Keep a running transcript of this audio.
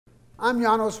I'm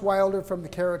Janos Wilder from the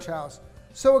Carriage House.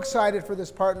 So excited for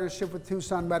this partnership with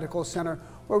Tucson Medical Center.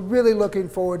 We're really looking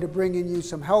forward to bringing you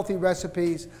some healthy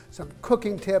recipes, some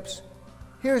cooking tips.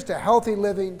 Here's to healthy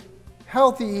living,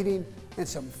 healthy eating, and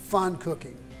some fun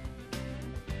cooking.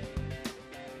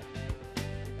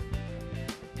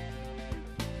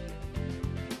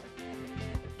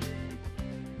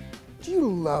 Do you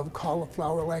love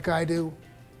cauliflower like I do?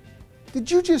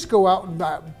 Did you just go out and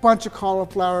buy a bunch of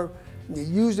cauliflower and you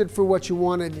used it for what you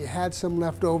wanted and you had some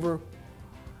left over?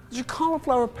 Is your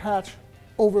cauliflower patch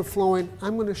overflowing?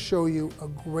 I'm going to show you a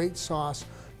great sauce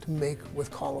to make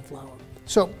with cauliflower.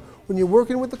 So when you're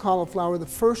working with the cauliflower, the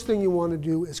first thing you want to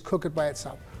do is cook it by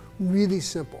itself. Really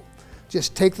simple.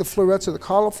 Just take the florets of the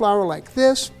cauliflower like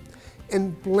this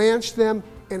and blanch them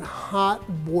in hot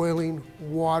boiling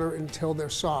water until they're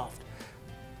soft.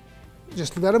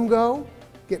 Just let them go,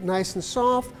 get nice and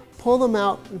soft, pull them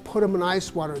out and put them in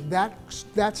ice water. That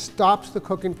stops the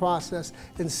cooking process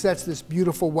and sets this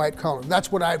beautiful white color.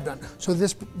 That's what I've done. So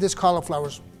this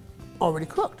cauliflower's already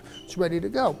cooked. It's ready to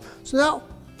go. So now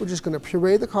we're just going to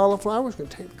puree the cauliflower. We're going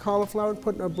to take the cauliflower and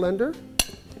put it in our blender.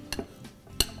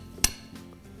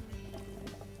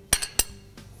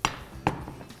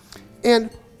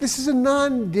 And this is a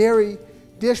non-dairy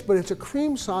dish, but it's a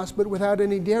cream sauce, but without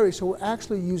any dairy, so we're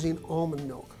actually using almond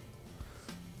milk.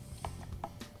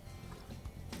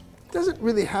 It doesn't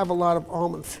really have a lot of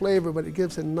almond flavor, but it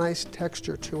gives a nice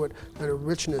texture to it and a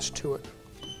richness to it.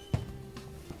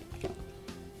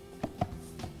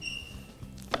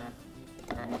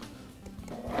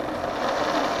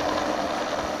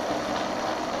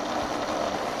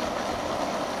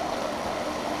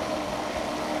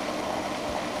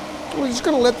 We're just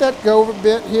going to let that go a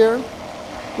bit here.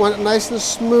 Want it nice and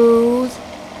smooth.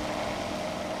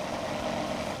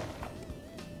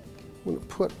 I'm going to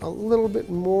put a little bit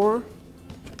more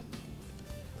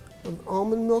of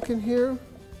almond milk in here.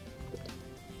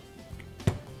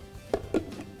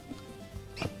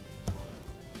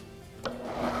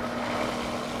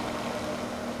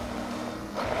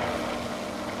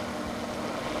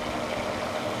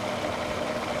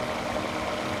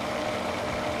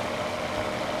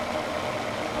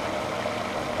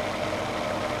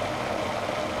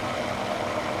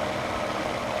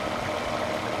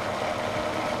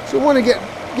 So you want to get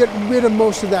rid of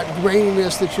most of that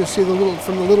graininess that you'll see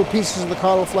from the little pieces of the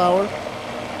cauliflower.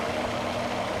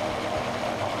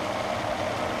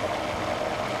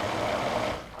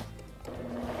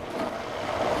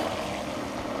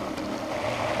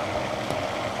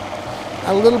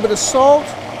 Add a little bit of salt.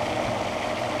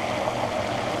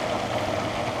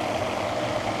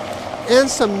 And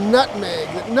some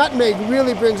nutmeg. The nutmeg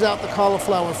really brings out the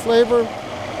cauliflower flavor.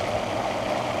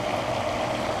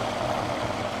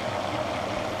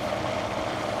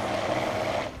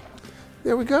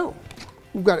 There we go.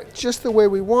 We've got it just the way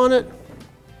we want it.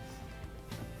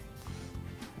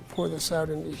 Pour this out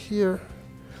into here.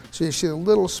 So you see the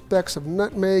little specks of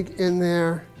nutmeg in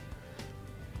there.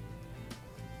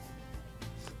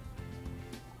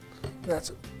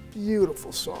 That's a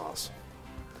beautiful sauce.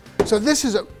 So this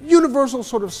is a universal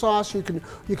sort of sauce. You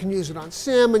can use it on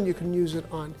salmon, you can use it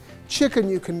on chicken,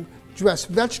 you can dress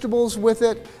vegetables with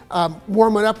it,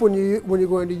 warm it up when you're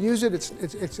going to use it. It's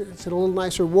a little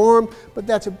nicer warm, but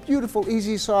that's a beautiful,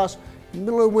 easy sauce. In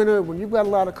the middle of winter, when you've got a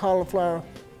lot of cauliflower,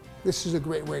 this is a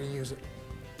great way to use it.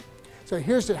 So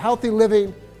here's to healthy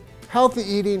living, healthy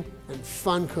eating, and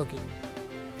fun cooking.